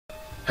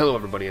Hello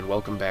everybody and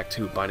welcome back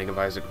to Binding of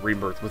Isaac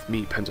Rebirth with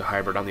me, Penta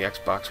Hybrid on the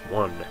Xbox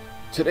One.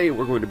 Today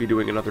we're going to be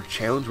doing another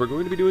challenge. We're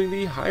going to be doing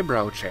the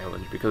Highbrow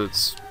Challenge because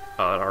it's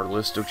on our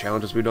list of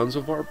challenges we've done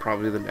so far,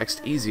 probably the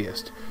next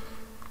easiest.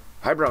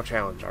 Highbrow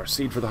Challenge. Our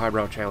seed for the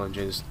Highbrow Challenge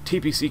is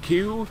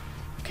TPCQ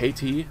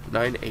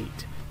KT98.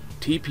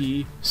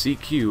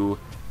 TPCQ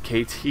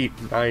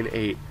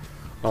KT98.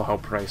 Oh, how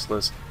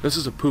priceless. This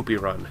is a poopy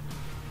run.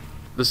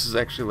 This is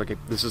actually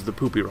this is the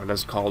poopy run.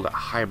 It's called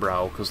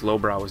highbrow because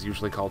lowbrow is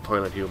usually called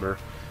toilet humor.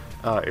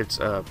 It's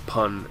a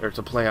pun, or it's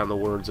a play on the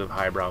words of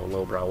highbrow,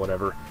 lowbrow,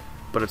 whatever.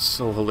 But it's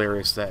so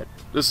hilarious that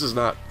this is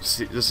not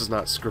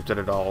scripted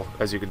at all,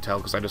 as you can tell,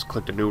 because I just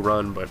clicked a new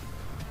run. But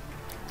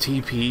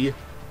TP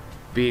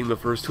being the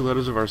first two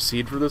letters of our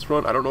seed for this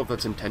run, I don't know if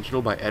that's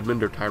intentional by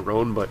Edmund or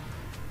Tyrone, but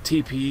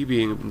TP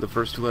being the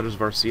first two letters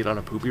of our seed on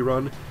a poopy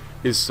run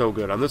is so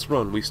good. On this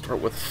run, we start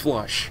with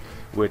Flush,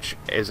 which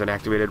is an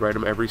activated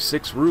item. Every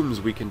 6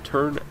 rooms we can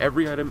turn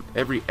every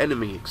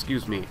enemy,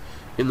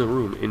 in the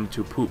room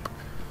into poop.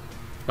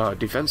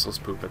 Defenseless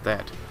poop at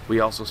that. We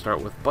also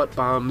start with Butt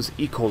Bombs,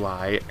 E.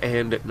 coli,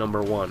 and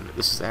number 1.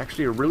 This is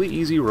actually a really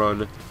easy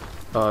run.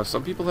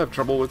 Some people have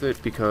trouble with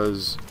it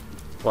because,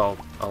 well,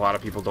 a lot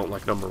of people don't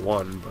like number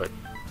 1, but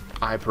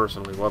I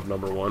personally love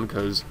number 1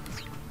 because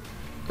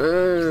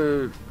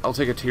I'll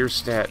take a tier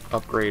stat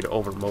upgrade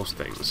over most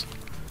things.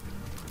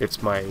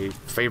 It's my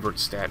favorite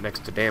stat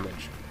next to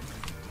damage.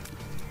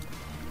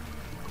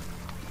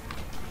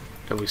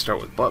 And we start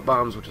with Butt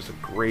Bombs, which is a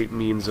great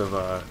means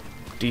of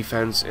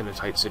defense in a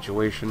tight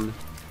situation.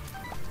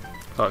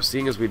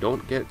 Seeing as we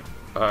don't get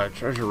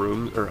treasure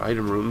rooms, or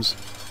item rooms,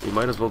 we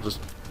might as well just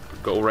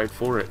go right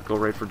for it. Go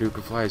right for Duke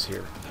of Flies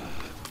here.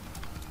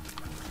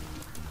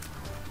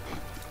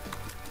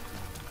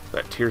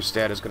 That tier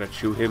stat is going to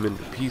chew him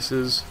into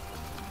pieces.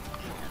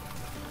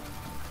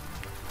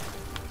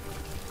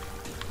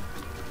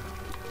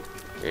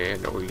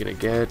 And are we gonna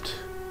get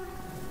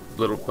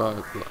little, I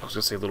was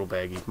gonna say little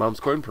baggy,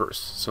 Mom's Coin Purse.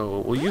 So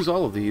we'll use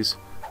all of these.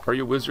 Are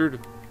you a wizard?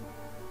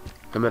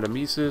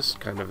 Hematomesis,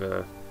 kind of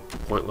a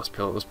pointless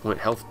pill at this point.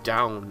 Health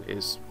down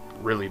is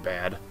really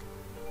bad.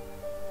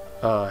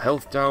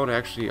 Health down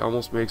actually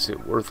almost makes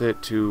it worth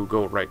it to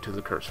go right to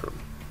the curse room.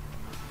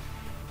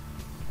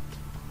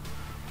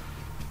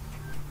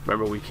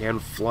 Remember, we can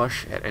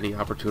flush at any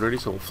opportunity,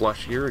 so we'll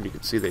flush here, and you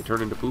can see they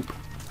turn into poop.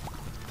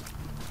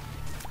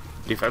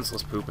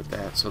 Defenseless poop at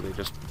that, so they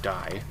just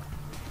die.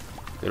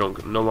 They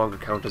don't no longer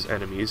count as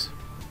enemies.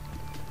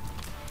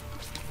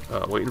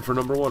 Waiting for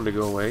number 1 to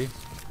go away.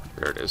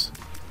 There it is.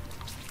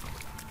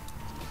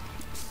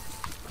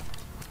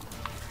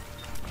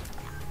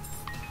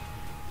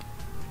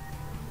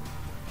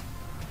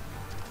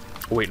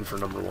 Waiting for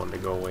number 1 to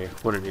go away.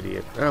 What an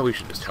idiot. We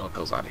should just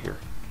telepills out of here.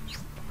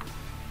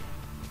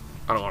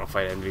 I don't want to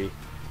fight Envy.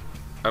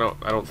 I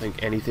don't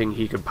think anything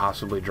he could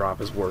possibly drop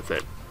is worth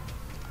it.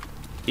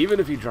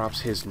 Even if he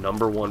drops his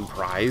number 1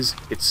 prize,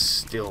 it's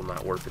still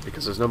not worth it,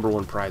 because his number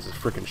 1 prize is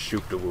frickin'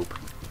 Shoop-da-Whoop.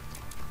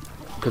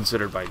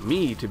 Considered by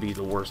me to be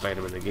the worst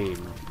item in the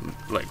game.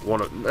 Like,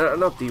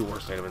 not the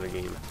worst item in the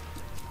game.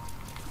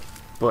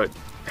 But,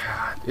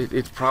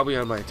 it's probably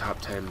on my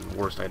top 10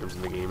 worst items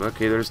in the game.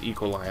 Okay, there's E.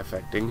 coli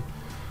affecting.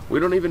 We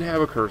don't even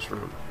have a curse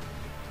room.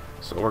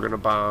 So we're gonna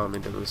bomb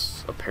into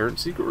this apparent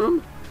secret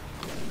room.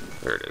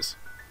 There it is.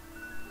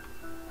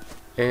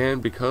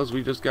 And because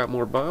we just got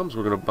more bombs,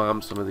 we're going to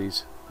bomb some of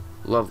these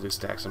lovely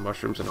stacks of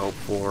mushrooms and hope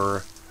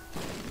for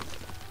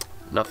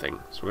nothing.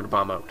 So we're going to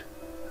bomb out.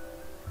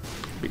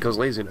 Because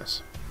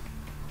laziness.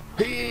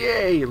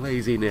 Yay,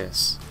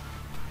 laziness!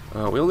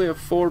 We only have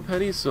 4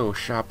 pennies, so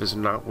shop is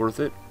not worth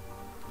it.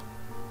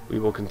 We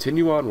will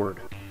continue onward.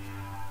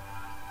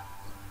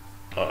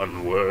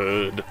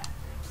 Onward!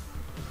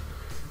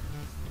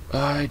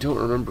 I don't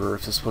remember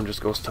if this one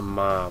just goes to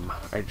Mom.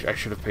 I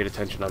should have paid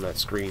attention on that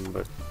screen,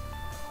 but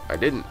I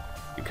didn't,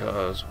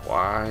 because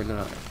why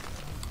not?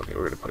 Okay,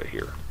 we're gonna put it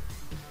here.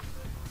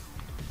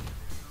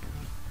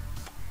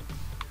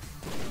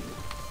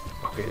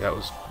 Okay, that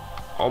was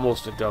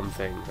almost a dumb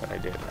thing that I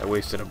did. I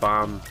wasted a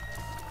bomb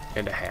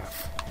and a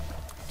half.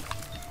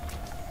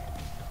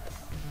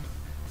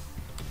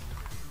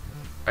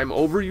 I'm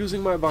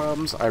overusing my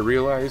bombs. I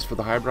realize for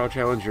the Highbrow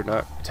Challenge you're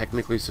not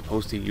technically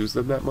supposed to use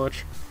them that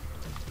much.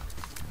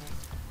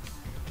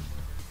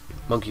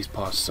 Monkey's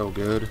Paw's so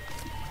good.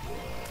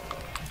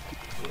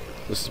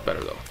 This is better,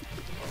 though.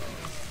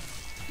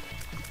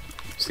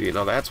 See,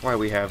 now that's why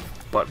we have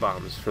butt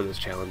bombs for this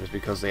challenge, is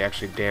because they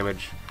actually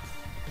damage...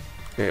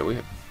 Yeah, we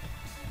have...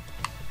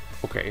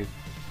 Okay.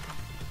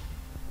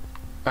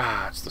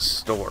 It's the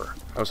store.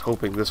 I was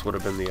hoping this would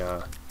have been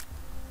the,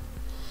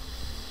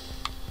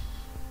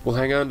 We'll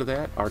hang on to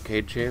that.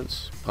 Arcade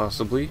chance,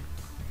 possibly.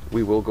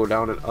 We will go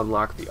down and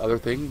unlock the other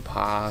thing,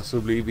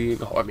 possibly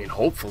being... I mean,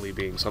 hopefully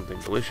being something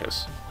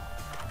delicious.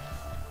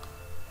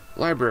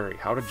 Library,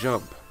 how to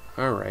jump.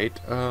 Alright,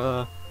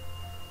 the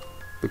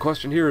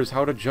question here is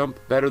how to jump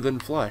better than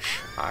Flush.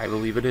 I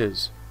believe it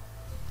is.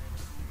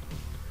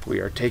 We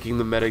are taking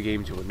the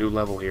metagame to a new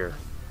level here.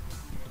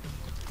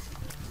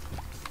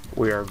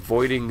 We are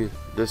voiding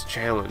this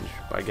challenge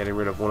by getting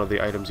rid of one of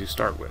the items you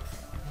start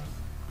with.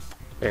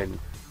 And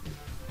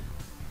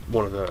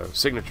one of the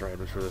signature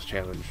items for this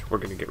challenge we're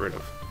going to get rid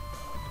of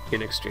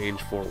in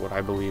exchange for what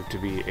I believe to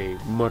be a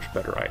much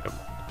better item.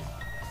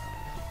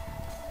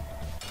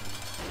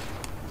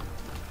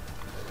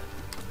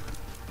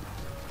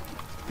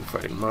 We're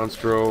fighting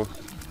Monstro.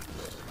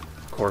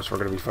 Of course we're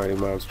going to be fighting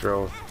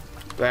Monstro.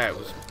 That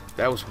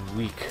was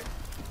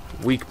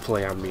weak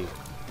play on me.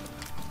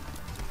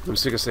 I'm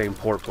sick of saying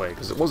poor play,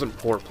 because it wasn't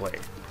poor play.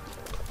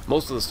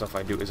 Most of the stuff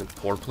I do isn't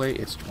poor play,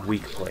 it's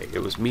weak play. It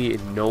was me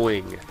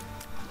knowing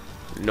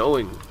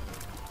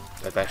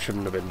that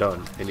shouldn't have been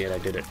done, and yet I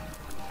did it.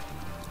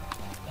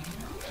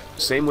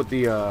 Same with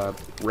the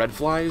red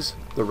flies,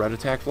 the red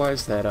attack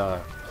flies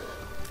that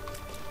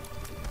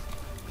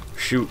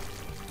shoot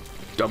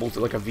double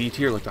to like a V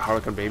tier, like the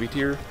Harlequin baby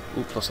tier.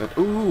 Ooh, plus that.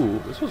 Ooh,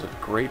 this was a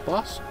great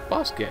boss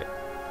get.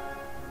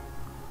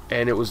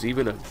 And it was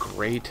even a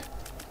great.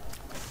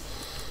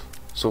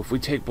 So if we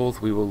take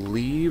both, we will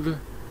leave.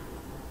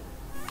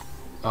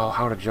 Oh,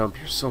 how to jump!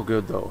 You're so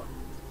good though.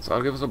 So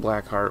that'll give us a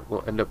black heart.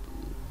 We'll end up.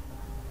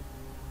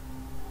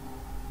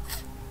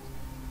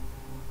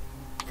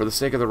 For the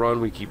sake of the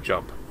run, we keep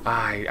jump.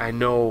 I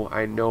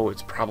know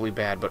it's probably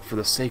bad, but for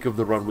the sake of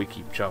the run, we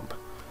keep jump.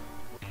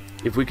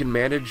 If we can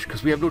manage,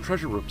 because we have no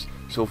treasure rooms,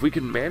 so if we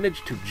can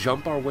manage to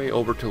jump our way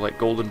over to like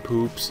golden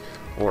poops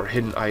or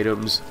hidden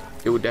items,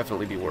 it would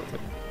definitely be worth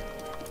it.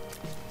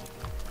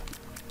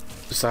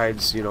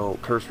 Besides, you know,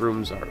 curse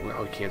rooms are,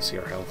 well, we can't see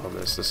our health on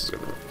this. This is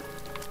gonna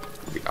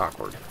be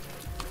awkward.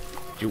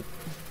 Ju.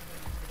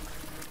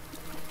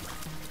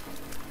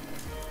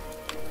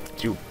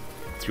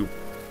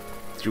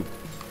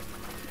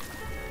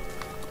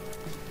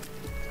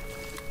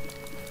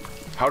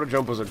 How to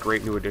Jump was a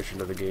great new addition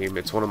to the game.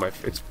 It's one of my,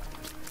 it's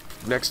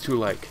next to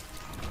like,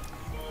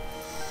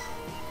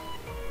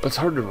 it's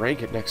hard to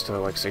rank it next to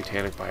like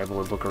Satanic Bible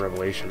and Book of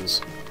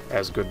Revelations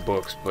as good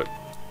books, but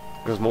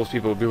because most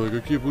people would be like, I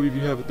can't believe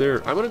you have it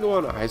there. I'm gonna go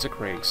on to Isaac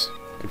Ranks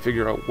and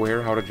figure out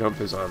where How to Jump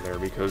is on there,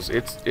 because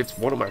it's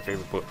one of my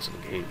favorite books in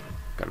the game.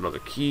 Got another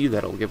key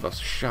that'll give us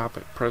shop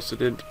at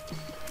precedent,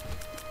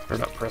 or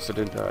not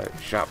precedent,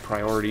 shop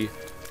priority.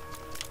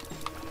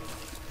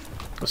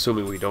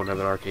 Assuming we don't have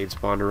an arcade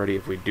spawned already.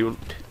 If we don't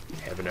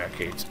have an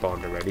arcade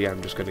spawned already,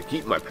 I'm just gonna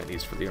keep my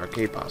pennies for the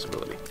arcade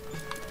possibility.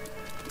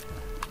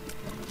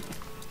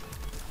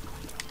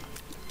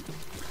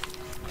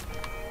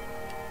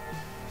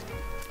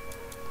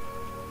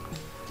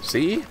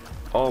 See?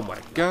 Oh my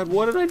god,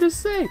 what did I just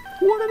say?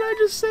 What did I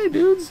just say,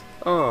 dudes?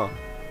 Oh.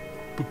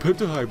 But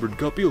Pentahybrid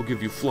Guppy will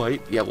give you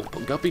flight. Yeah, well,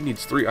 Guppy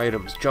needs 3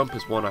 items. Jump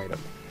is 1 item.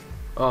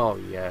 Oh,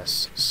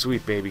 yes.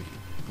 Sweet baby.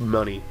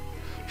 Money.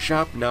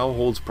 Shop now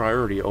holds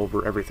priority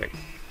over everything.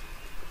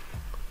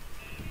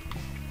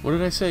 What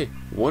did I say?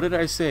 What did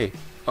I say?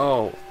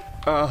 Oh.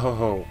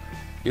 Oh.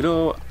 You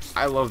know,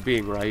 I love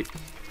being right.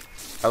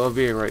 I love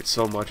being right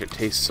so much. It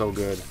tastes so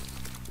good.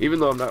 Even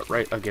though I'm not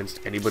right against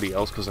anybody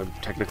else, because I'm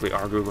technically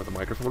arguing with a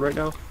microphone right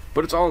now,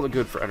 but it's all in the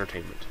good for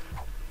entertainment.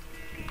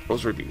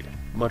 Rosary Bead.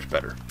 Much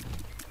better.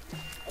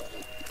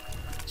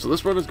 So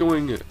this run is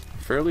going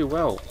fairly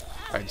well,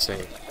 I'd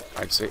say.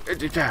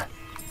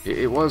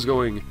 It was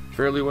going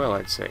fairly well,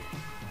 I'd say.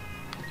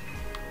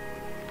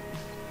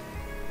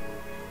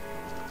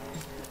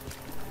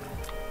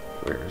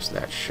 Where is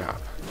that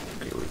shop?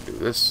 Okay, we can do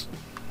this.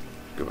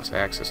 Give us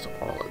access to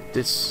all of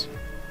this.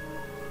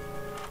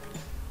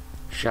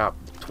 Shop,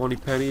 20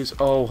 pennies.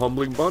 Oh,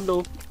 humbling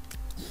bundle.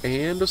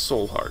 And a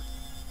soul heart.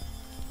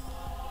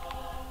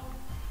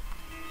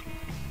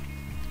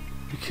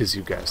 Because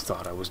you guys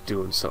thought I was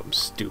doing something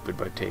stupid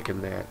by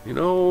taking that, you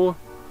know?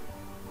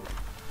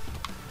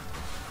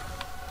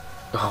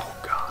 Oh,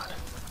 God.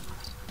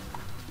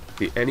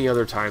 Any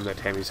other time that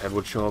Tammy's head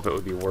would show up, it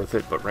would be worth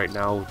it, but right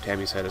now,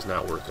 Tammy's head is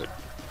not worth it.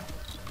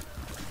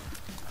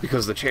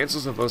 Because the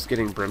chances of us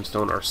getting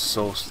Brimstone are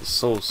so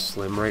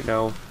slim right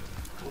now.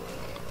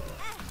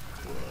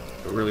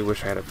 I really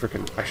wish I had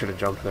I should have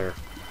jumped there.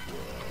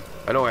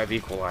 I know I have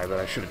Equal Eye, but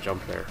I should have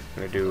jumped there.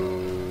 I'm gonna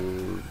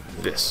do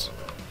this.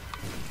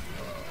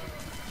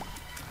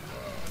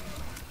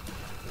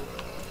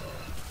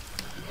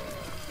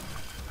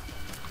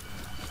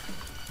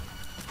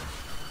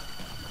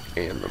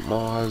 And the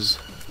Maws.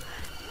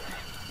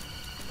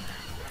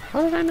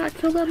 How did I not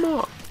kill that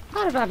Maw?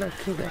 How did I not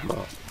kill that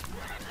Maw?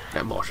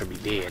 That Maw should be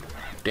dead.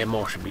 That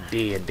Maw should be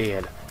dead.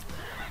 Dead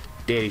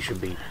he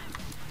should be.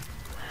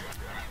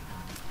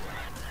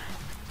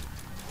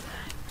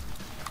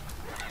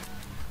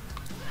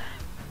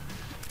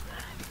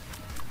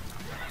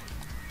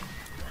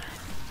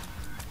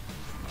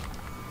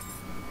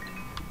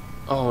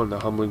 Oh, and the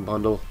Humbling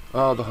Bundle.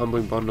 Oh, the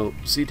Humbling Bundle.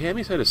 See,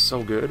 Tammy's head is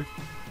so good.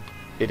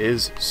 It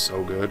is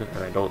so good,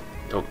 and I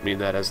don't mean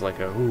that as like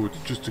a, oh, it's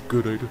just a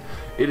good item.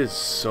 It is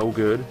so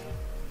good,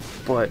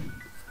 but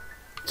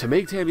to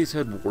make Tammy's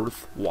head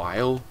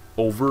worthwhile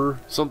over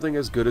something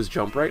as good as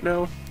Jump right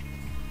now,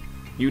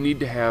 you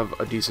need to have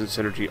a decent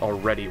synergy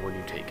already when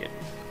you take it.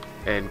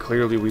 And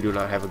clearly we do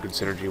not have a good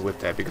synergy with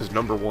that, because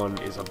number 1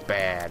 is a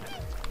bad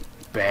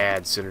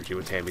synergy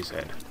with Tammy's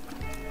head.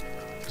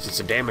 Because it's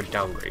a damage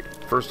downgrade.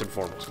 First and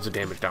foremost, it's a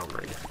damage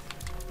downgrade.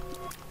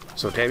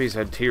 So Tammy's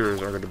head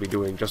tears are going to be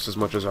doing just as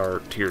much as our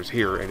tears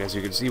here, and as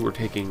you can see, we're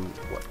taking,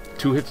 what,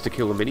 2 hits to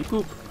kill a mini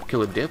poop?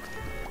 Kill a dip?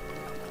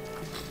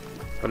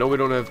 I know we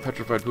don't have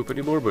petrified poop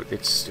anymore, but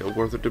it's still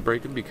worth it to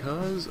break him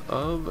because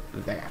of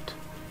that.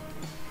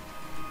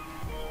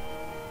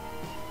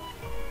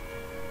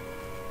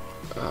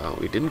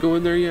 We didn't go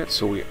in there yet,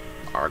 so we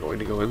are going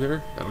to go in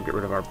there. That'll get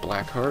rid of our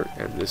black heart,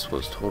 and this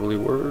was totally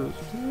worth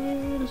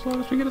it as long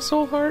as we get a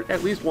soul heart.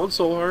 At least 1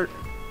 soul heart.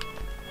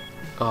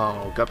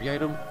 Oh, guppy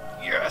item.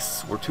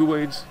 Yes! We're 2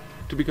 ways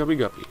to becoming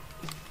guppy.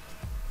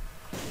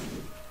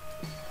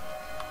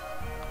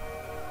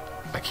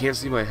 I can't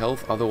see my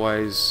health,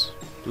 otherwise...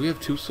 Do we have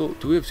 2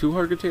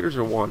 heart containers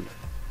or 1?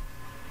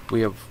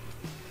 We have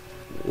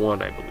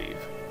 1, I believe.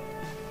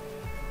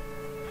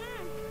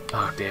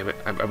 Oh, damn it.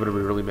 I'm gonna be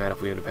really mad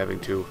if we end up having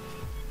 2.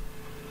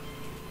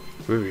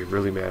 I'm gonna be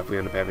really mad if we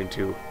end up having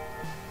 2.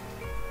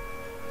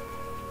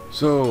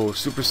 So,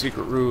 super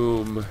secret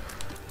room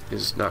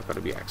is not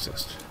gonna be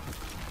accessed.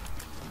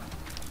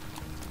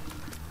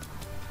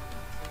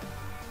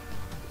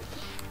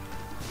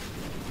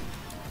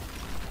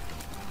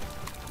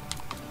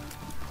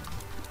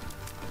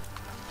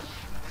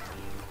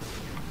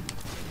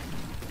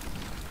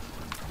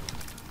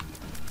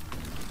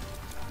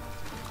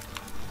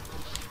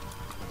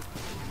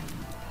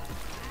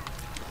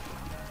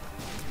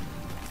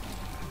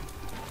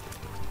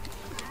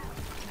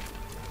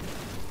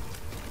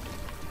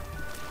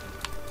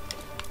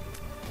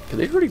 Can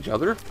they hurt each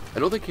other? I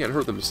know they can't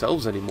hurt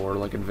themselves anymore,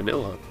 like in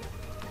vanilla.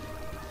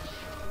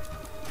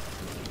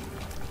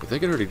 If they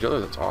can hurt each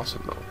other, that's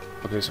awesome, though.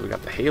 Okay, so we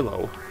got the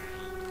halo.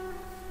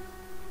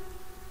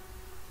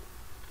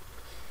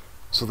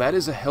 So that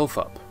is a health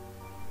up.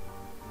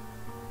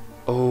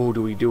 Oh,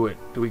 do we do it?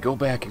 Do we go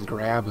back and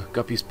grab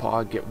Guppy's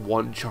paw, get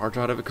 1 charge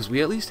out of it? Because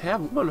we at least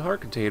have 1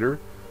 heart container.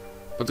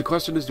 But the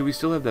question is, do we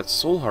still have that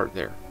soul heart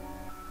there?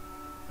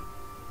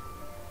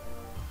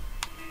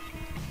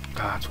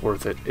 Ah, it's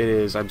worth it. It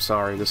is. I'm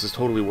sorry. This is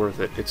totally worth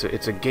it.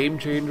 It's a game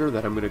changer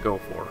that I'm going to go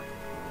for.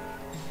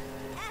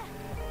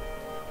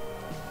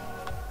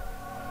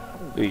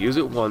 I'm going to use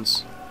it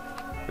once.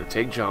 I'm going to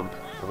take jump.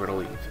 And we're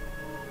going to leave.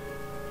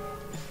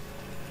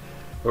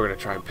 We're going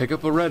to try and pick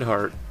up a red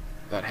heart.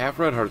 That half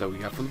red heart that we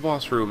got from the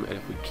boss room. And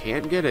if we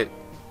can't get it...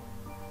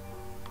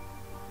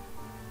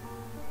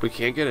 We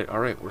can't get it.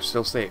 Alright, we're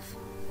still safe.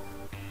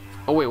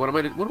 Oh wait, what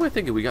am I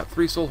thinking? We got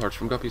 3 soul hearts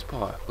from Guppy's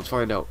paw. Let's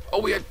find out. Oh,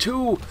 we had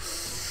 2!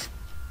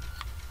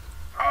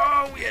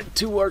 Oh, we had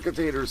 2 heart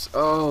containers.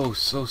 Oh,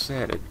 so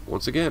sad. And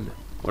once again,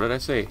 what did I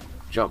say?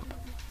 Jump.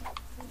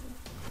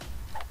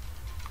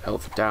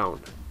 Health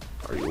down.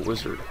 Are you a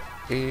wizard?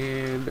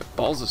 And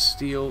balls of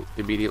steel,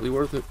 immediately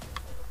worth it.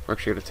 We're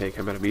actually going to take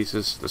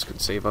hematomesis. This can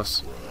save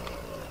us.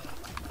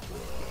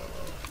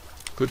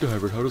 Good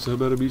diver, how does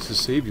hematomesis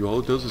save you? All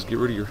it does is get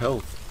rid of your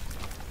health.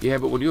 Yeah,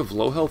 but when you have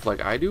low health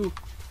like I do,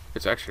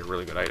 it's actually a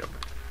really good item.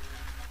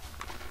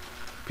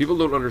 People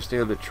don't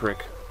understand the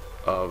trick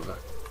of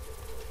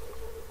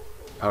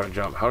how to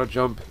jump. How to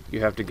jump, you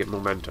have to get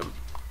momentum.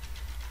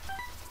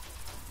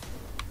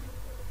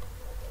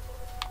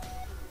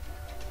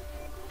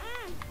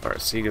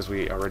 Alright, seeing as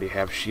we already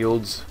have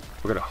shields,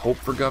 we're going to hope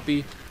for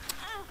Guppy.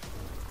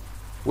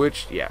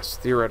 Which, yes,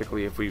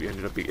 theoretically, if we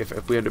end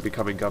up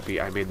becoming Guppy,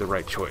 I made the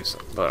right choice.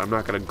 But I'm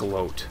not going to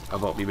gloat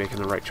about me making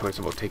the right choice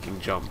about taking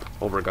jump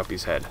over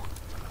Guppy's head.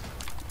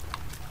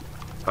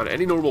 On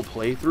any normal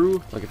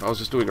playthrough, like if I was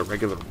just doing a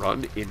regular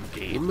run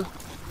in-game,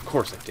 of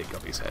course I'd take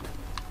Guppy's head.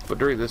 But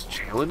during this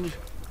challenge,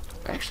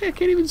 actually I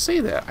can't even say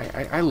that.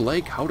 I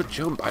like how to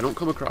jump. I don't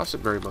come across it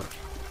very much.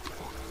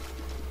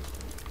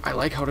 I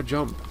like how to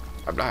jump.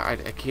 I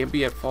can't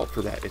be at fault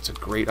for that. It's a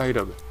great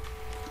item.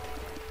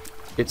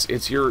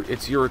 It's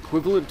your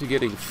equivalent to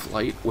getting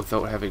flight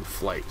without having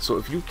flight. So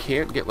if you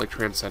can't get like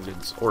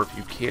Transcendence, or if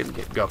you can't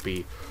get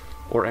Guppy,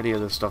 or any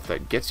of the stuff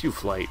that gets you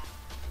flight,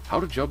 how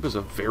to jump is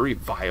a very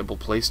viable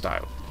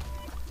playstyle.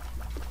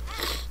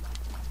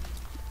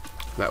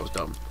 That was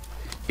dumb.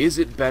 Is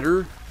it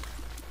better?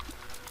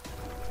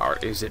 Or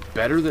is it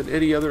better than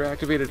any other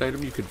activated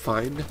item you could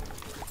find?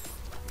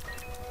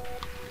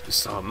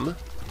 Some.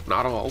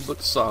 Not all,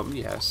 but some,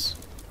 yes.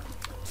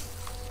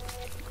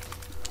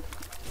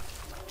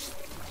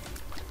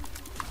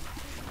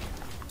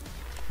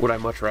 Would I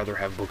much rather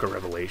have Book of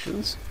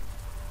Revelations?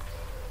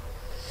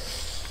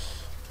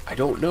 I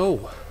don't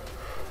know.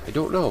 I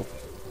don't know.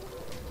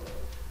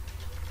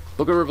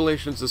 Book of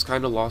Revelations has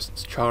kind of lost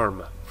its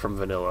charm from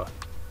vanilla.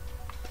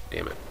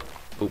 Damn it.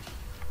 Boop.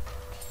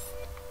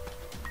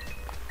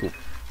 Boop.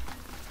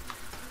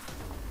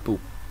 Boop.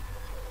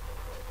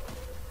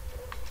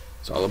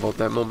 It's all about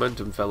that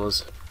momentum,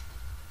 fellas.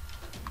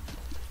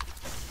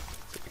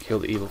 Kill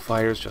the evil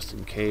fires just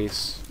in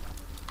case.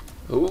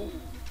 Ooh.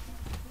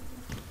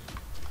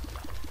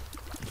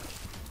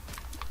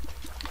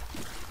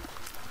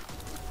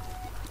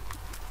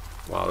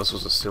 Wow, this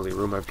was a silly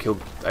room. I've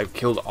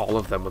killed all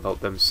of them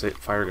without them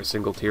firing a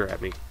single tear at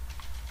me.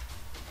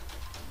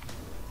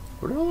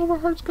 Where did all of our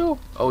hearts go?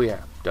 Oh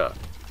yeah, duh.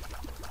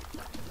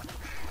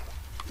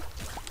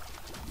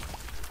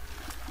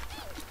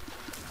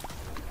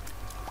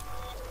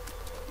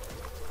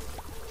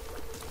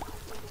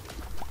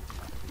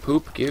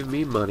 Poop, give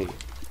me money.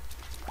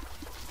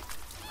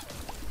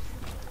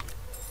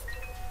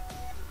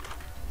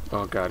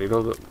 Oh god, you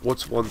know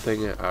what's one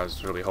thing I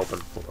was really hoping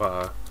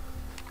for?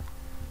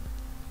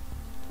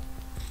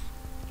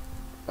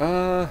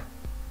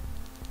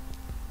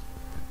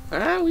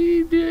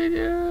 We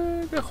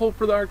did hope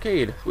for the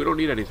arcade. We don't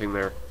need anything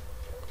there.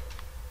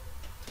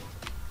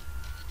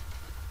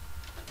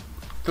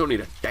 Don't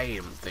need a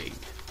damn thing.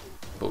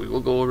 But we will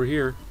go over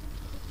here.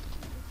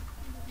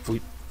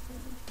 Fleep.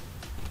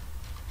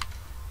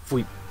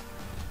 Fleep.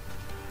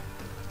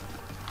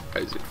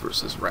 Isaac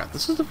versus Wrath.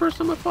 This is the first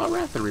time I fought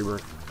Wrath in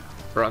Rebirth.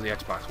 Or on the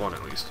Xbox One,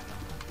 at least.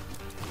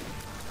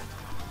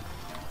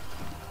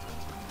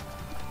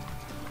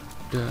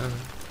 Da,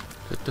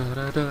 da,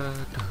 da, da, da,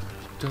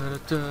 da, da,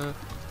 da.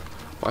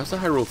 Why is the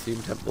Hyrule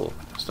theme temple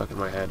stuck in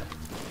my head?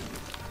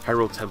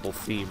 Hyrule temple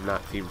theme,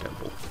 not theme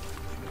temple.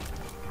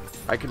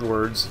 I can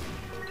words.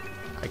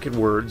 I can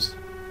words.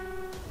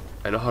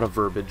 I know how to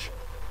verbiage.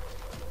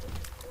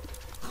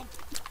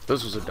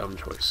 This was a dumb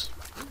choice.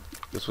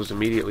 This was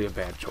immediately a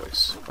bad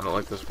choice. I don't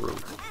like this room.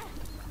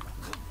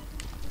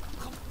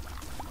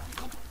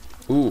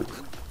 Ooh,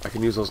 I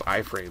can use those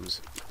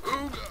iframes.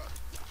 Oh god.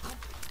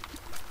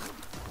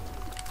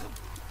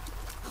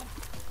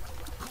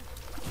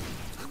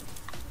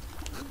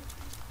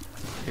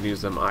 I can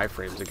use them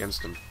iframes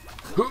against him.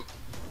 Whoop.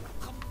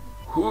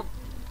 Whoop.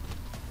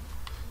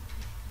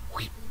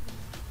 Weep.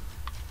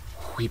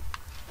 Weep.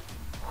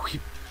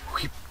 Weep.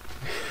 Weep.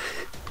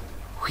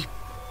 Weep.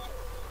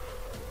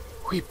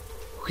 Weep.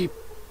 Weep.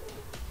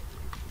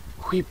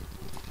 Weep.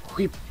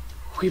 Weep.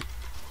 Weep.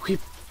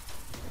 Weep.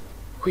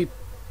 Weep.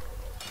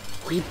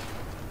 Weep.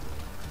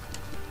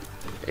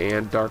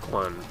 And Dark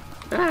One.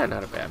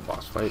 Not a bad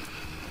boss fight.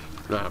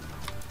 Not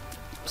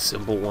a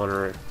simple one,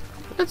 or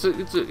it's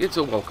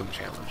a welcome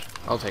challenge.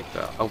 I'll take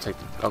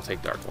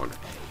Dark One.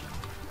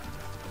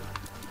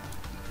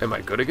 Am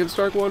I good against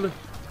Dark One?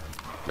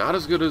 Not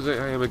as good as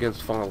I am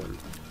against Fallen.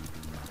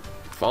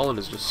 Fallen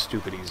is just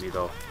stupid easy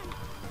though.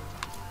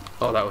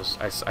 Oh, that was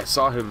I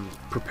saw him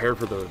prepare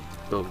for the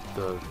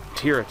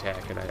tear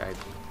attack, and I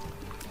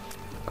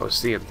was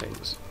seeing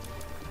things.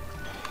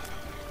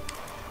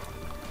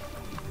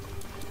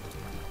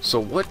 So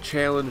what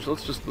challenge,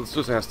 let's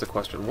just ask the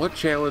question, what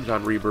challenge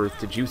on Rebirth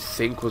did you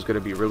think was going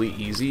to be really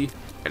easy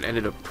and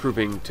ended up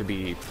proving to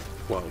be,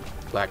 well,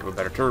 lack of a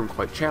better term,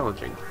 quite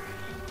challenging?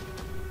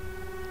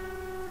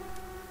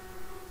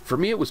 For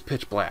me it was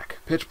Pitch Black.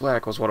 Pitch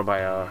Black was one of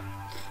my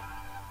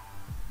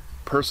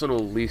personal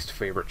least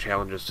favorite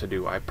challenges to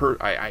do.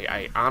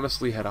 I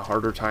honestly had a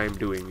harder time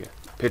doing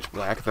Pitch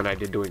Black than I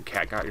did doing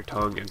Cat Got Your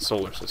Tongue and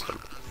Solar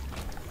System.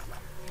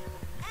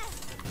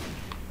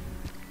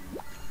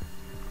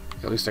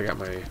 At least I got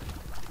my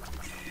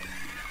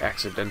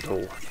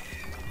accidental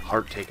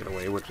heart taken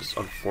away, which is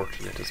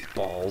unfortunate as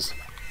balls.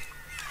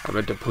 I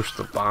meant to push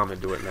the bomb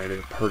into it and I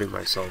ended up hurting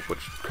myself, which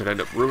could end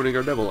up ruining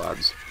our devil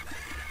odds.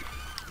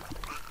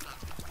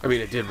 I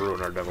mean, it did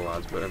ruin our devil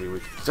odds, but I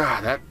mean,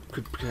 that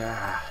could...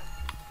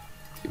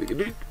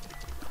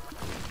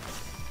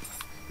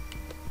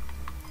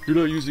 You're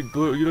not using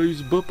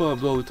butt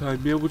bombs all the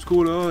time, man. What's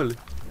going on?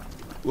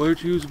 Why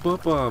aren't you using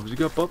butt bombs? You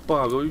got butt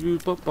bombs. Why don't you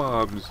use butt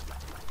bombs?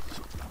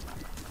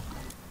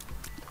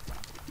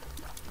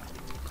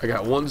 I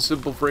got one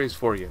simple phrase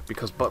for you,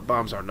 because butt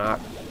bombs are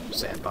not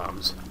sad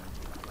bombs.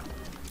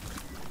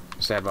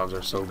 Sad bombs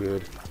are so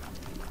good.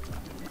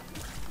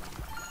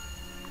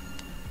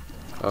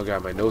 Oh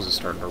god, my nose is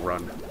starting to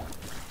run.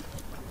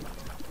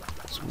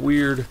 It's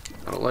weird.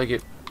 I don't like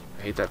it.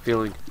 I hate that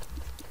feeling.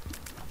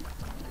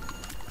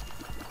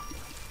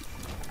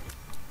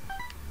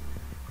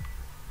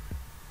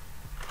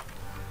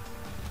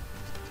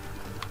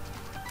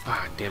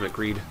 Ah, damn it,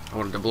 Greed. I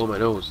wanted to blow my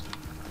nose.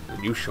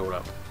 And you showed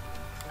up.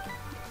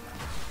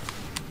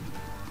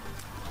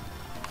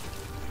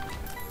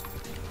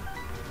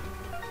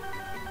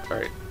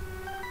 Alright.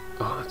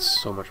 Oh,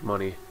 that's so much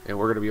money. And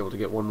we're going to be able to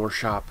get one more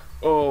shop.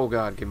 Oh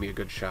god, give me a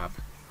good shop.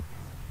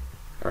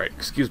 Alright,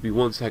 excuse me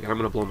 1 second. I'm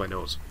going to blow my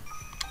nose.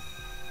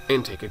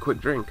 And take a quick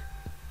drink.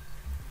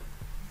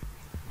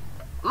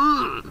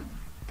 Mmm!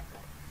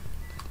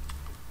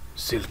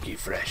 Silky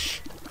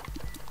fresh.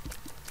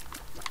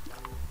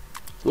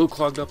 A little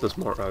clogged up this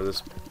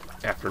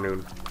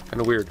afternoon.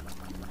 Kinda weird.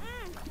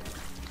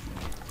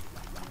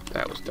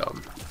 That was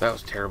dumb. That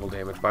was terrible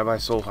damage. Bye bye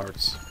soul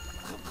hearts.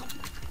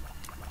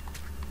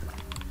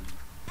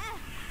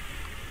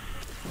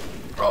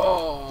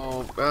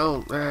 Oh,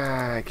 well,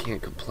 I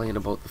can't complain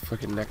about the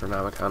freaking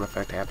Necronomicon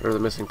effect happening, or the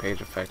missing page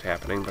effect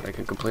happening, but I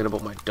can complain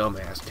about my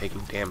dumbass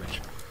taking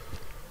damage.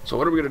 So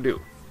what are we gonna do?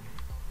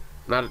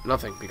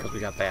 Nothing, because we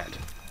got that.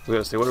 We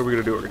gotta say, what are we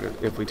gonna do?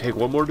 If we take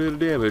one more bit of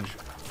damage,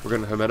 we're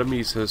gonna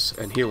hematemesis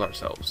and heal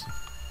ourselves.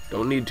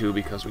 Don't need to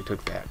because we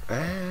took that.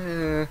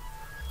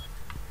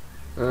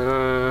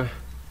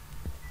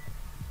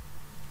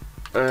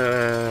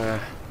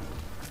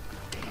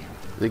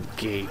 The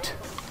gate.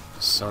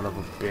 Son of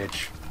a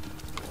bitch.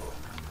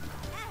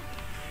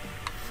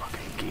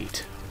 Fucking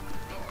gate.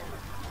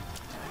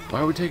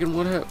 Why are we taking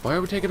one hit? Why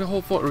are we taking a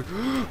whole floor?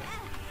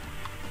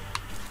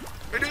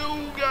 I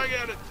know! I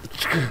got it!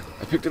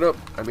 I picked it up.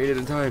 I made it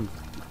in time.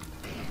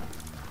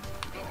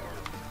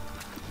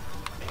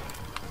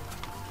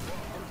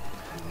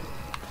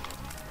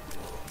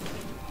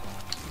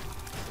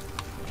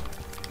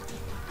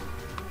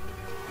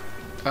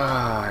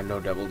 Ah, no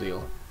double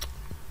deal.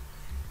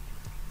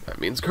 That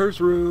means curse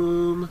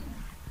room.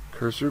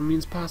 Curse room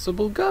means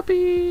possible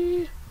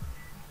guppy.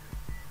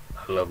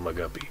 I love my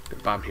guppy.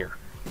 Good bomb here.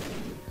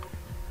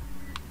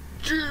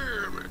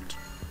 Damn it.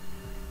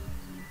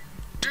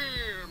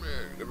 Damn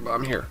it. Good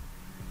bomb here.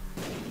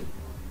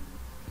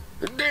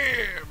 Damn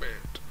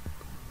it.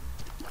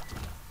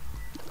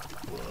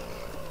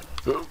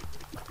 Oh.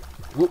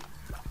 Whoop.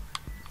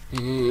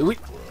 Wait.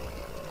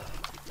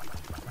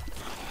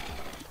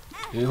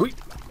 Wait.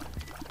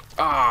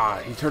 Ah,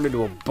 he turned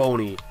into a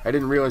bony. I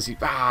didn't realize he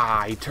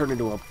turned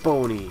into a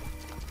bony.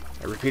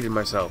 I repeated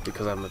myself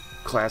because I'm a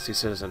classy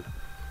citizen.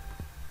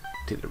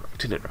 Tinted rock,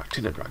 tinted rock,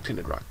 tinted rock,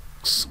 tinted rock.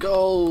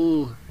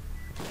 Skull!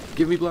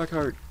 Give me black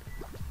heart.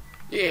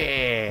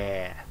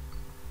 Yeah!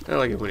 I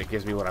like it when it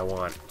gives me what I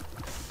want.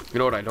 You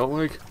know what I don't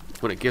like?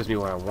 When it gives me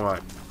what I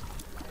want.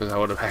 Because I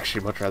would have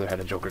actually much rather had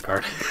a Joker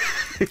card.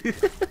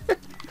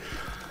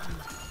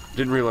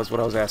 Didn't realize what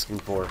I was asking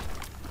for.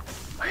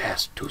 I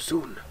asked too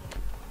soon.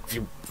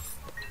 Phew.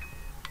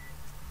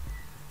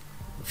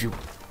 Phew.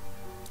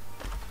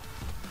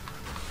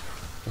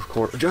 Of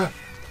course. Go!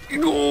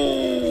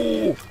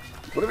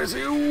 What did I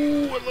say?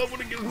 Ooh, I love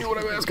when it gives me what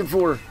I'm asking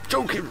for.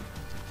 Choke him.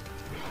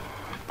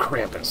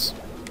 Krampus.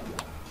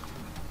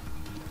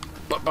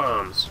 Butt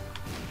bombs.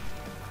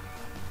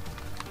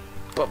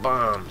 Butt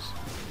bombs.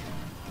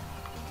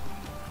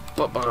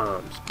 Butt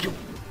bombs. Pew.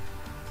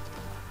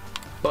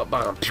 Butt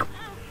bomb. Pew.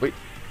 Wait.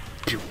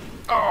 Pew.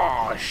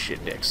 Oh,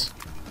 shit dicks.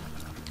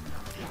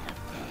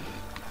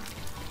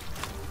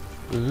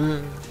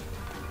 And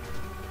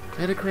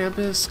a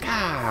Krampus.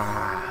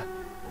 Gah.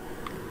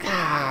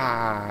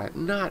 Gah.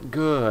 Not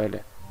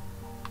good.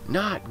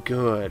 Not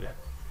good.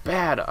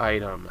 Bad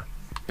item.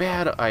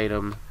 Bad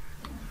item.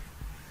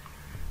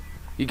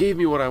 He gave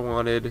me what I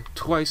wanted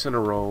twice in a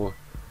row,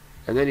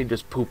 and then he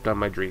just pooped on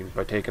my dreams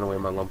by taking away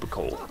my lump of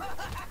coal.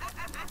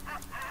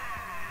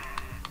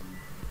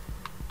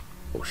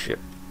 Oh shit.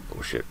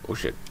 Oh shit. Oh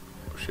shit.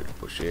 Oh shit.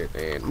 Oh shit.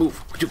 And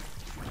move.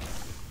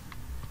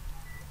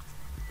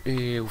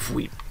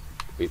 Wait.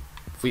 Wait.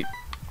 Wait.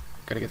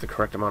 Gotta get the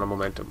correct amount of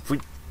momentum.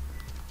 Wait.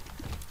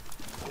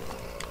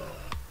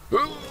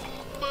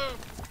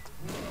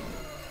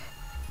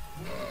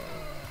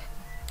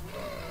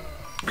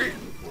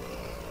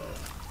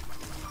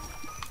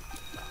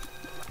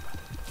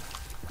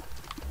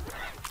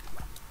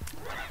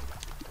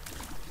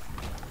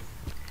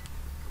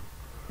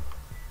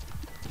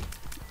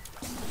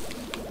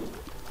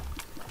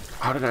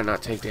 How did I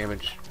not take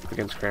damage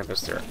against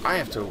Krampus there? I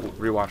have to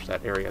rewatch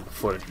that area of the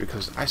footage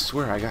because I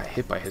swear I got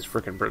hit by his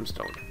frickin'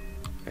 brimstone.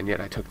 And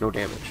yet I took no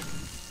damage.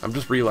 I'm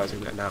just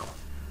realizing that now.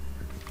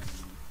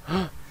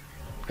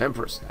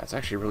 Empress, that's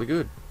actually really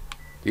good.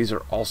 These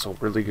are also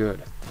really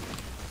good.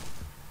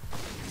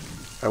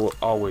 I will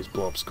always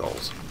blow up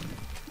skulls.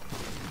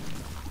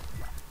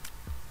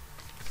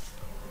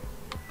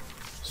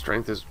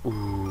 Strength is...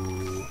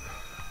 Ooh.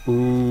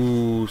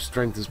 Ooh,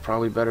 strength is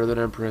probably better than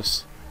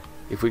Empress.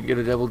 If we get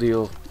a double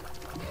deal.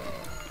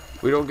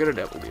 We don't get a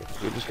double deal.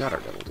 We just got our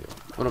double deal.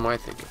 What am I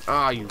thinking?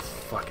 Ah, you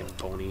fucking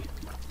bony.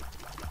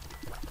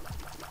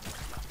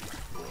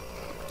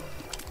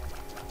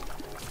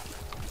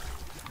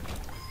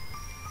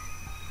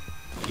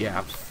 Yeah,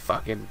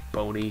 fucking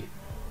bony.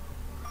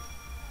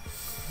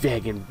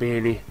 Vegan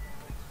Benny.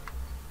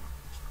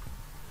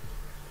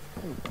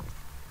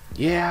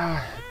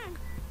 Yeah.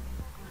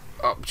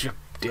 Oh,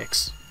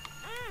 dicks.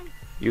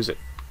 Use it.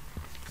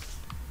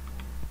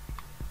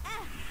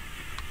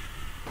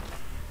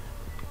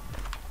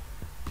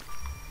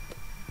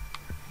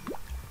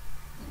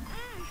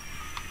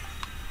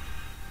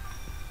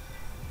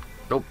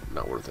 Nope,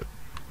 not worth it.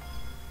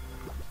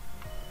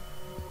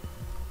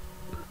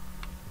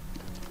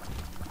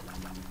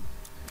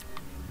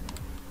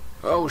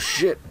 Oh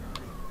shit.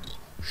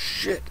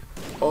 Shit.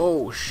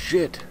 Oh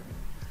shit.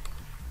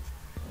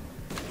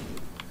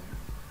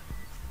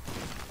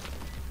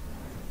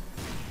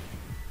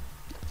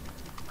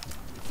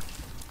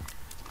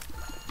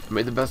 I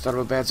made the best out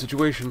of a bad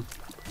situation.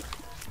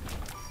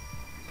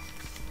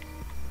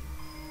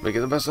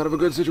 Making the best out of a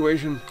good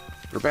situation.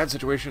 Or bad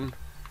situation.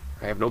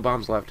 I have no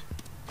bombs left.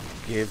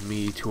 Give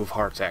me 2 of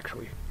hearts,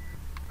 actually.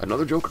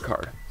 Another Joker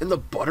card. And the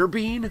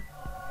Butterbean?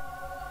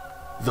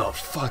 The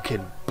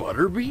fucking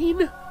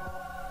Butterbean?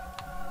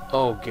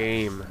 Oh,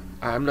 game.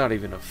 I'm not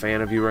even a fan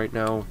of you right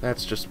now.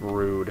 That's just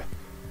rude.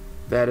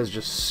 That is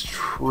just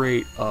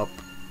straight up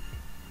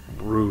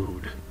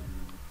rude.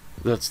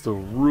 That's the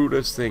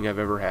rudest thing I've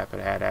ever had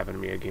happen to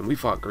me in a game. We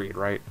fought greed,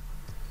 right?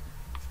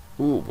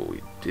 Ooh, but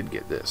we did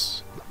get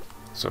this.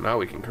 So now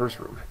we can curse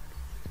room.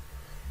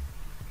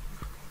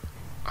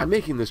 I'm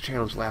making this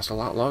challenge last a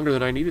lot longer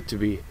than I need it to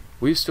be.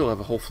 We still have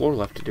a whole floor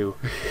left to do.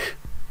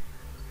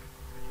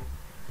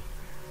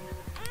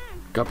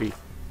 Guppy.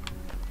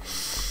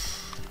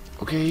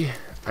 Okay,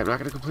 I'm not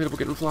gonna complain about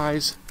getting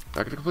flies.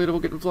 Not gonna complain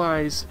about getting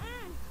flies.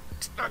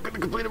 Not gonna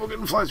complain about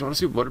getting flies. You wanna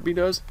see what Butterbean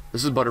does?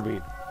 This is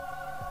Butterbean.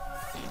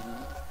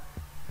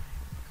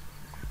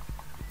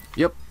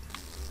 Yep.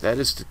 That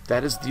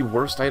is the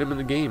worst item in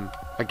the game.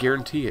 I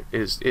guarantee it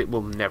is. It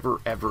will never,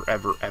 ever,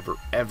 ever, ever,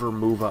 ever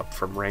move up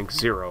from rank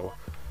 0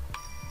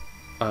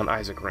 on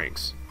Isaac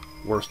ranks.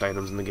 Worst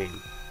items in the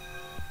game.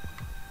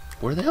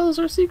 Where the hell is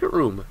our secret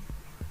room?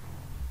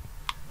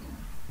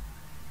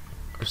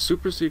 Our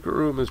super secret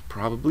room is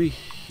probably...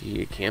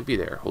 It can't be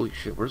there. Holy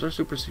shit, where's our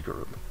super secret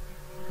room?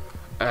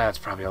 Ah, it's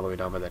probably all the way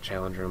down by that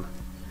challenge room.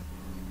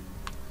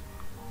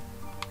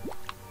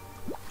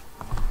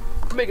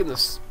 I'm making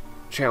this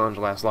challenge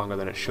last longer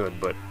than it should,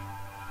 but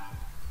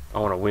I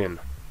want to win.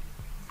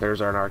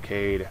 There's our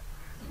arcade.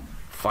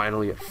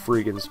 Finally it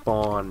friggin'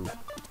 spawned.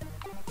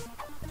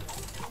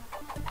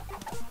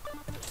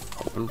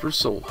 Hoping for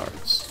soul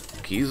hearts.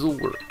 Keys will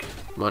work.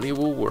 Money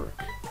will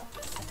work.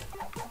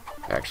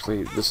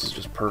 Actually, this is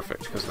just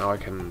perfect, because now I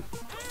can...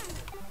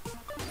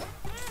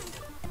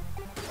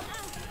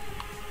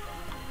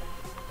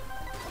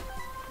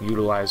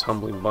 utilize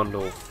Humbling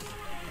Bundle.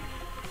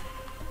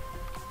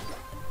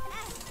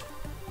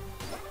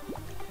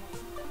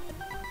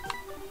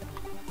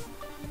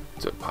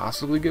 Does it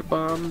possibly get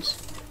bombs?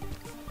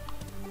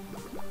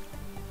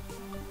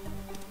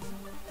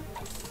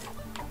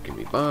 Give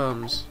me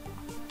bombs.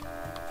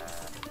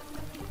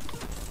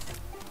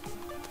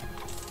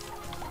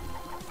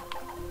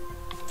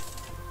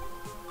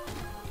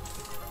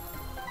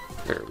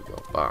 There we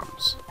go.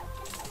 Bombs.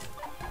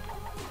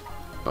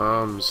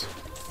 Bombs.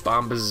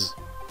 Bombs.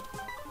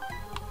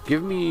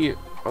 Give me...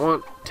 I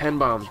want 10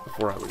 bombs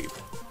before I leave.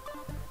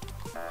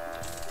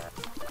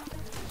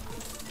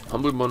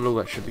 Humbling Bundle,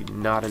 that should be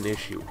not an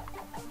issue.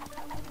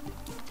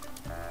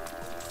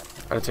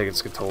 Gotta take it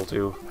Skatoll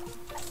too.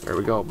 There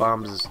we go.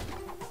 Bombs.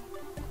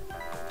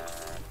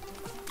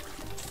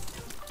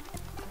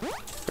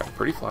 Got a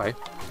pretty fly.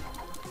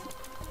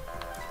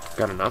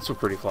 Got a not so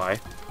pretty fly.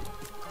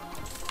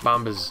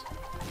 Bombs.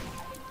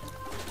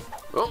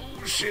 Oh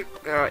shit!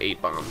 8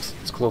 bombs.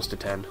 It's close to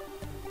 10.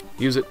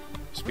 Use it.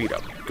 Speed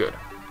up. Good.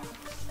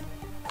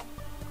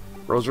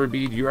 Rosary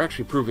Bead, you're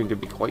actually proving to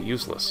be quite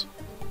useless.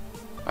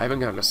 I haven't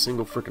gotten a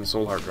single frickin'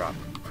 soul heart drop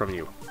from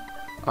you.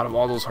 Out of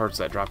all those hearts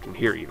that dropped in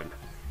here, even.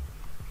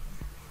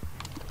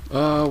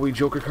 We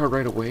Joker card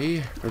right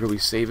away? Or do we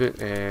save it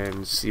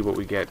and see what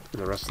we get in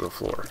the rest of the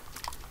floor?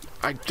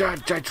 I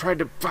tried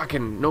to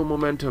fucking... No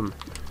momentum.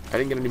 I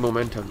didn't get any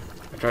momentum.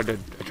 I tried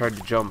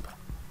to jump.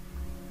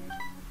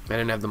 I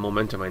didn't have the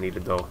momentum I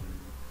needed, though.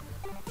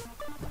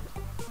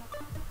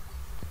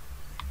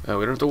 We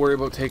don't have to worry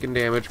about taking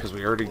damage, because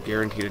we already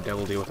guaranteed a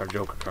Devil Deal with our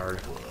Joker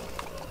card.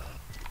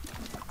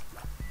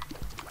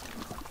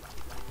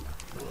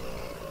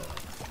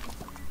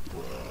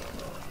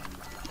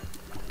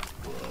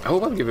 I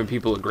hope I'm giving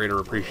people a greater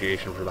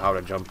appreciation for the How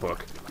to Jump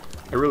book.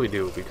 I really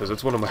do, because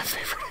it's one of my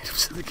favorite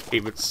items in the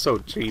game. It's so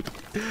cheap.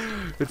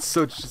 It's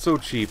so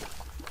cheap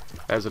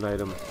as an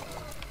item.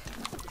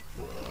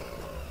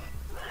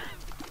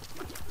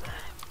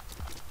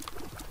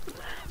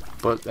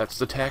 But that's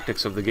the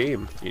tactics of the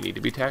game. You need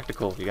to be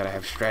tactical. You gotta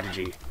have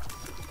strategy.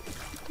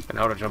 And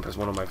How to Jump is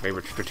one of my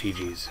favorite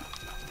strategies.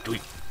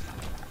 Tweet.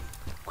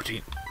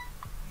 Tweet.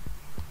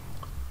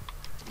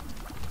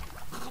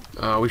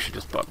 We should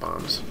just butt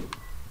bombs.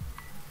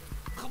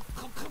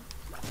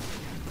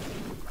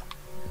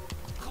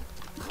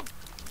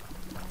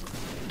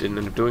 Didn't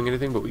end up doing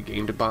anything, but we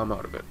gained a bomb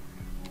out of it.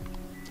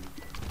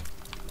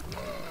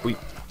 We...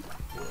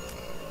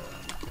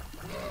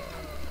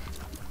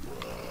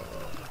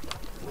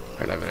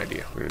 Alright, I have an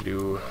idea. We're gonna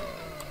do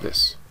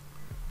this.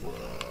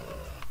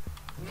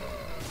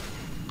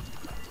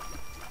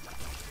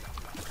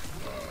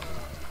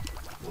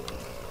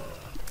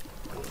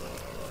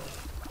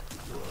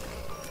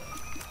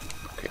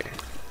 Okay.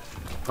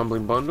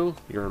 Humbling Bundle,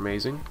 you're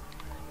amazing.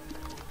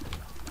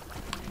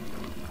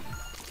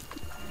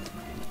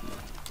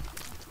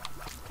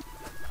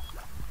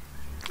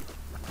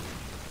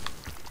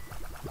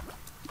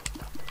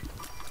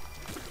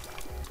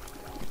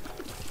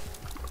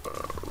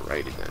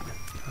 Alrighty then.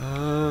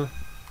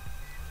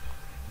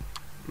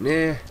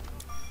 Nah.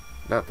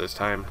 Not this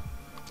time.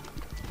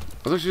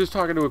 I was actually just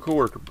talking to a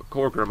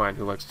coworker of mine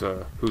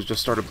who's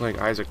just started playing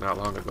Isaac not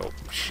long ago.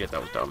 Shit,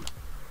 that was dumb.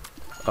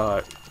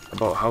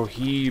 About how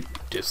he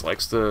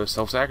dislikes the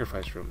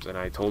self-sacrifice rooms, and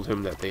I told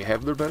him that they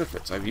have their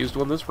benefits. I've used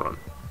one this run,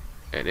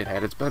 and it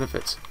had its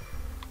benefits.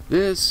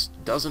 This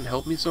doesn't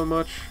help me so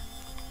much.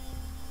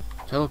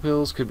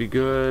 Telepills could be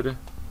good,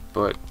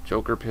 but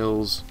Joker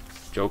pills...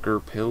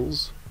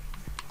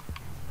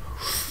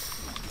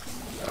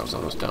 That was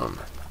almost dumb.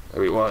 I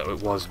mean, well,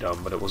 it was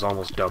dumb, but it was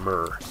almost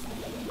dumber.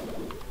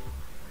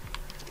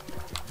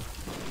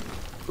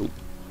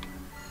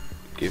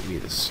 Give me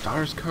the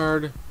stars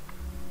card.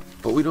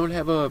 But we don't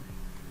have a...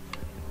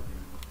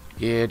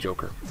 Yeah,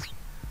 Joker.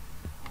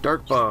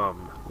 Dark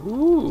Bomb.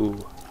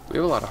 Ooh. We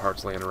have a lot of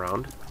hearts laying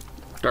around.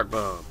 Dark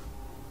Bomb.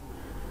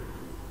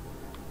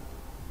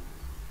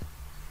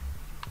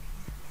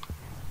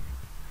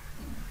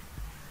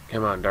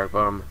 Come on, Dark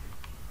Bomb.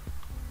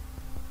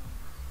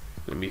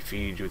 Let me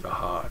feed you the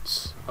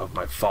hearts of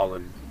my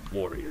fallen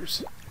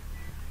warriors.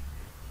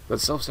 That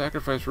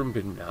self-sacrifice room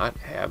did not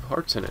have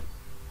hearts in it.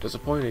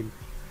 Disappointing.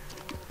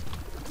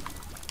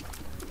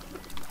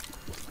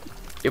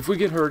 If we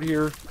get hurt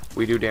here,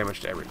 we do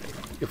damage to everything.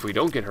 If we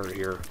don't get hurt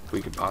here,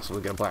 we could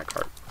possibly get a black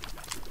heart.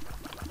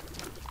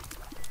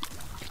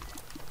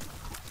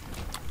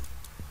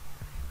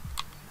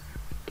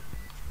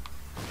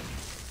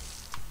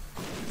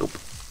 Nope.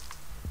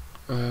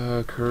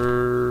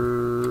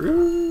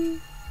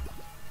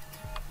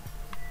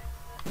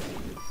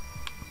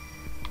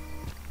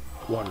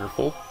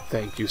 Wonderful.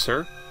 Thank you,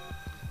 sir.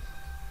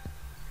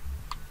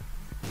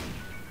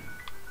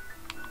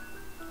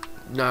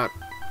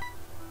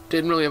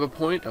 Didn't really have a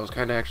point. I was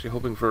kind of actually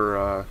hoping for,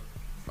 oh,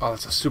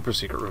 that's a super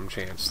secret room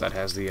chance. That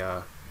has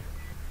the,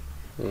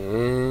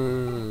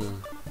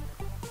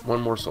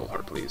 one more soul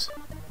heart, please.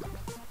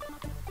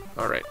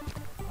 Alright.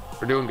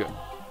 We're doing good.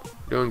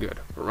 Doing good.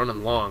 We're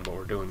running long, but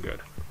we're doing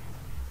good.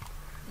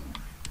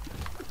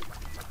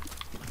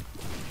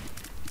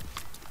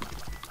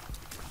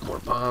 More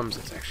bombs.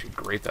 That's actually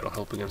great. That'll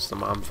help against the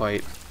mom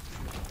fight.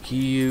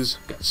 Keys.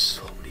 Got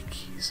so many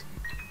keys.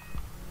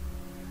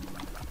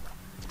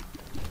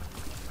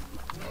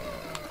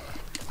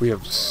 We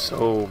have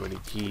so many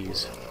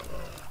keys.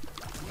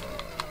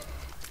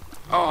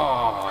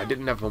 Oh, I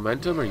didn't have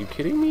momentum? Are you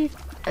kidding me?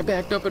 I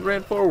backed up and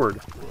ran forward.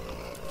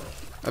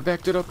 I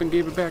backed it up and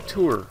gave it back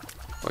to her.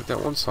 Like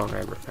that one song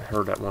I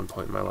heard at one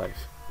point in my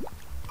life.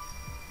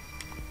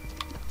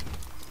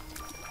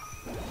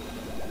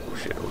 Oh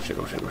shit, oh shit,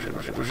 oh shit, oh shit,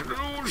 oh shit, oh shit,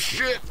 oh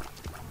shit!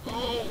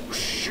 Oh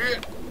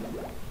shit!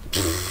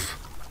 Pfft.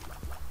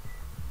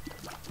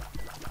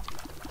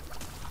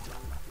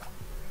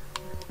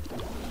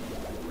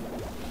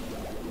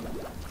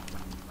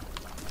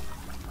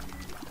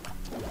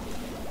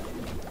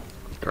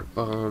 Dark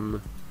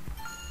Bomb.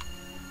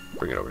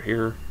 Bring it over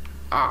here.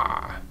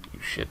 Ah, you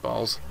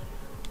shitballs.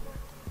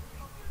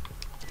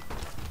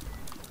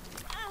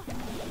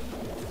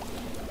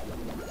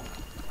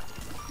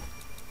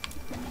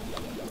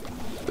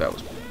 That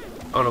was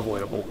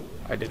unavoidable.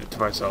 I did it to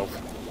myself.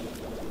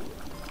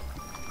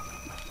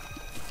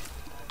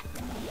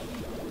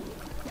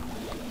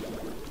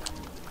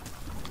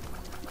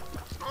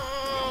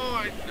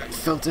 Oh, I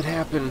felt it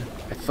happen.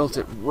 I felt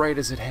it right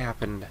as it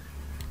happened.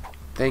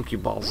 Thank you,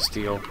 Balls of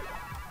Steel.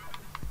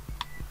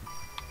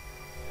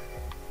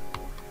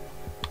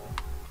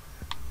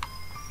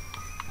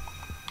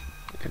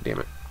 God damn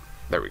it.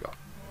 There we go.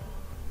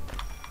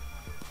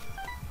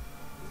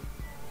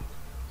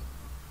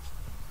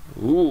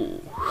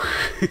 Ooh.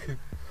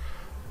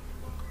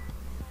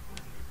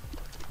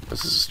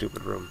 This is a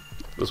stupid room.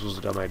 This was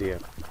a dumb idea.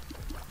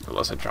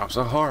 Unless it drops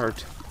a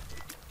heart.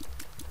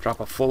 Drop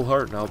a full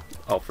heart and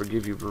I'll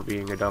forgive you for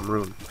being a dumb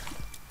room.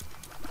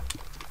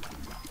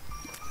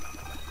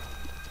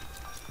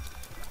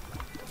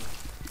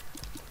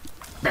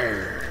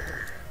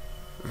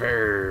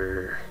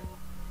 Ver.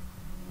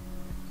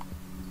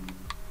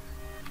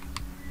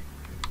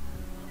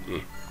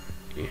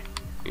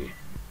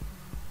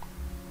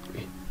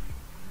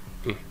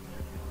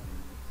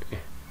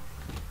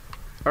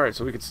 Alright,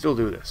 so we could still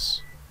do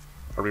this.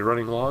 Are we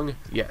running long?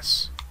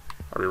 Yes.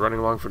 Are we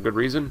running long for good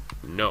reason?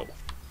 No.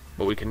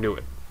 But we can do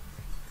it.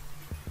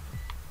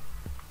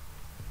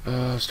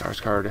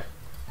 Stars card.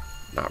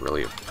 Not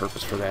really a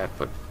purpose for that,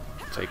 but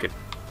I'll take it.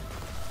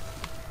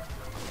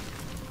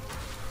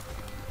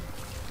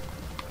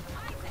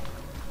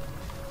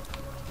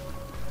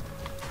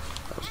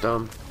 That was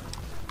dumb.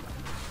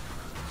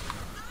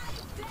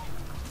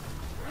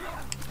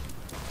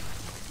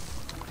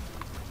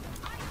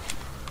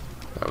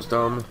 That was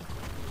dumb.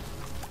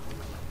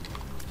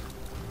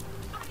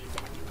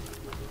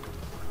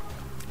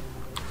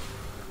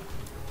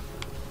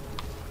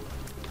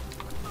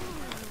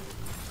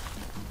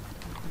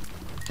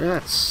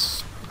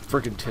 That's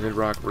freaking Tinted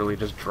Rock really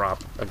just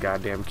dropped a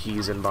goddamn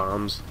keys and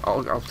bombs.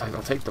 I'll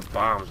take the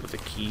bombs, but the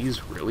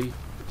keys, really?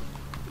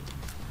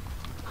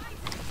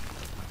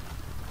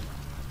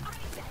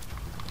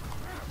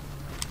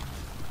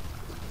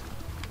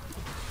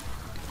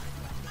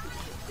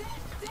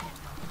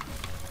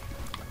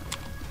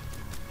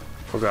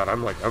 Oh god,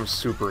 I'm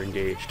super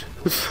engaged.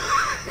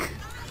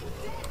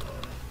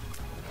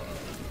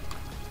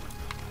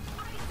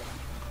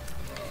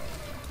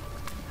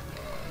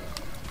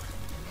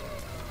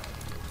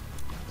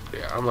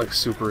 Yeah, I'm like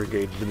super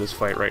engaged in this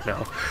fight right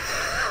now.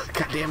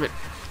 God damn it.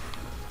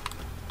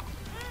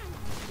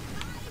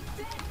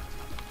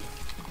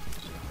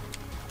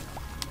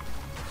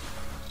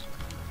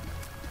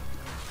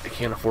 I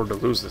can't afford to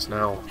lose this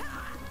now.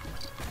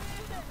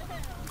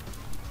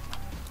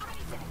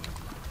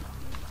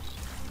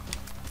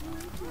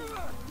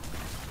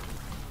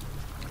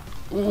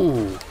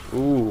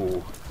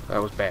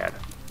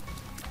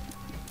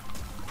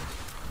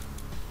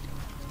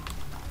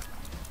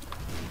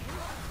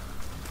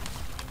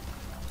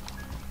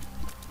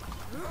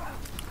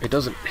 It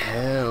doesn't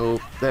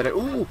help that it...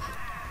 Ooh!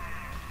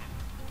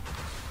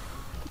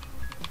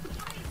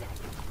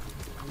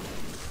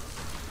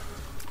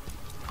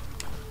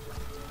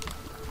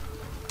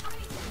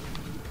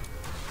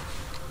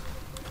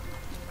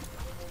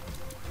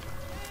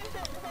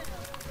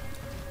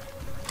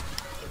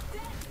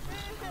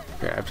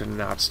 Okay, I have to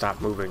not stop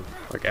moving,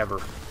 like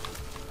ever.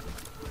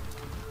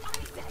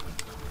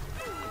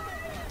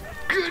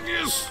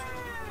 Goodness!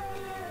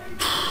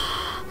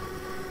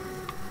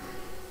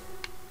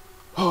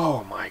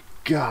 Oh my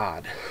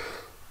god.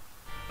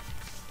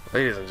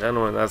 Ladies and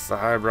gentlemen, that's the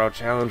highbrow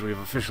challenge. We've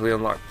officially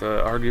unlocked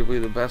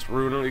arguably the best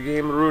rune in the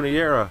game, the Rune of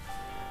Yera.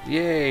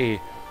 Yay!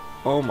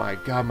 Oh my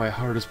god, my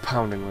heart is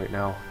pounding right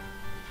now.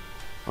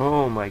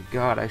 Oh my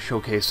god, I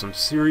showcased some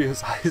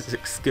serious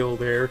Isaac skill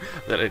there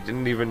that I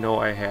didn't even know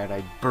I had.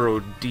 I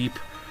burrowed deep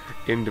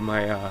into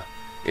my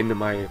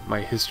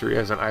history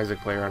as an Isaac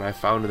player, and I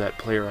found that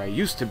player I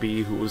used to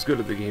be who was good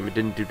at the game and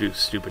didn't do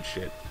stupid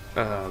shit.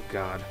 Oh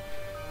god.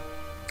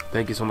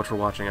 Thank you so much for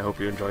watching. I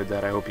hope you enjoyed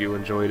that. I hope you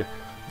enjoyed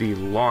the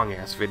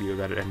long-ass video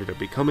that it ended up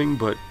becoming,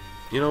 but,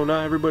 you know,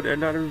 not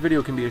every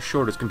video can be as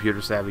short as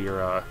Computer Savvy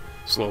or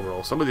Slow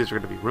Roll. Some of these are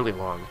going to be really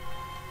long.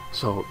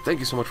 So, thank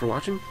you so much for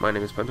watching. My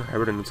name is Penta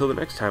Hybrid, and until the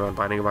next time on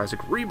Binding of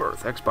Isaac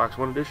Rebirth Xbox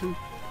One Edition,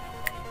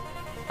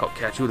 I'll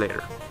catch you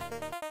later.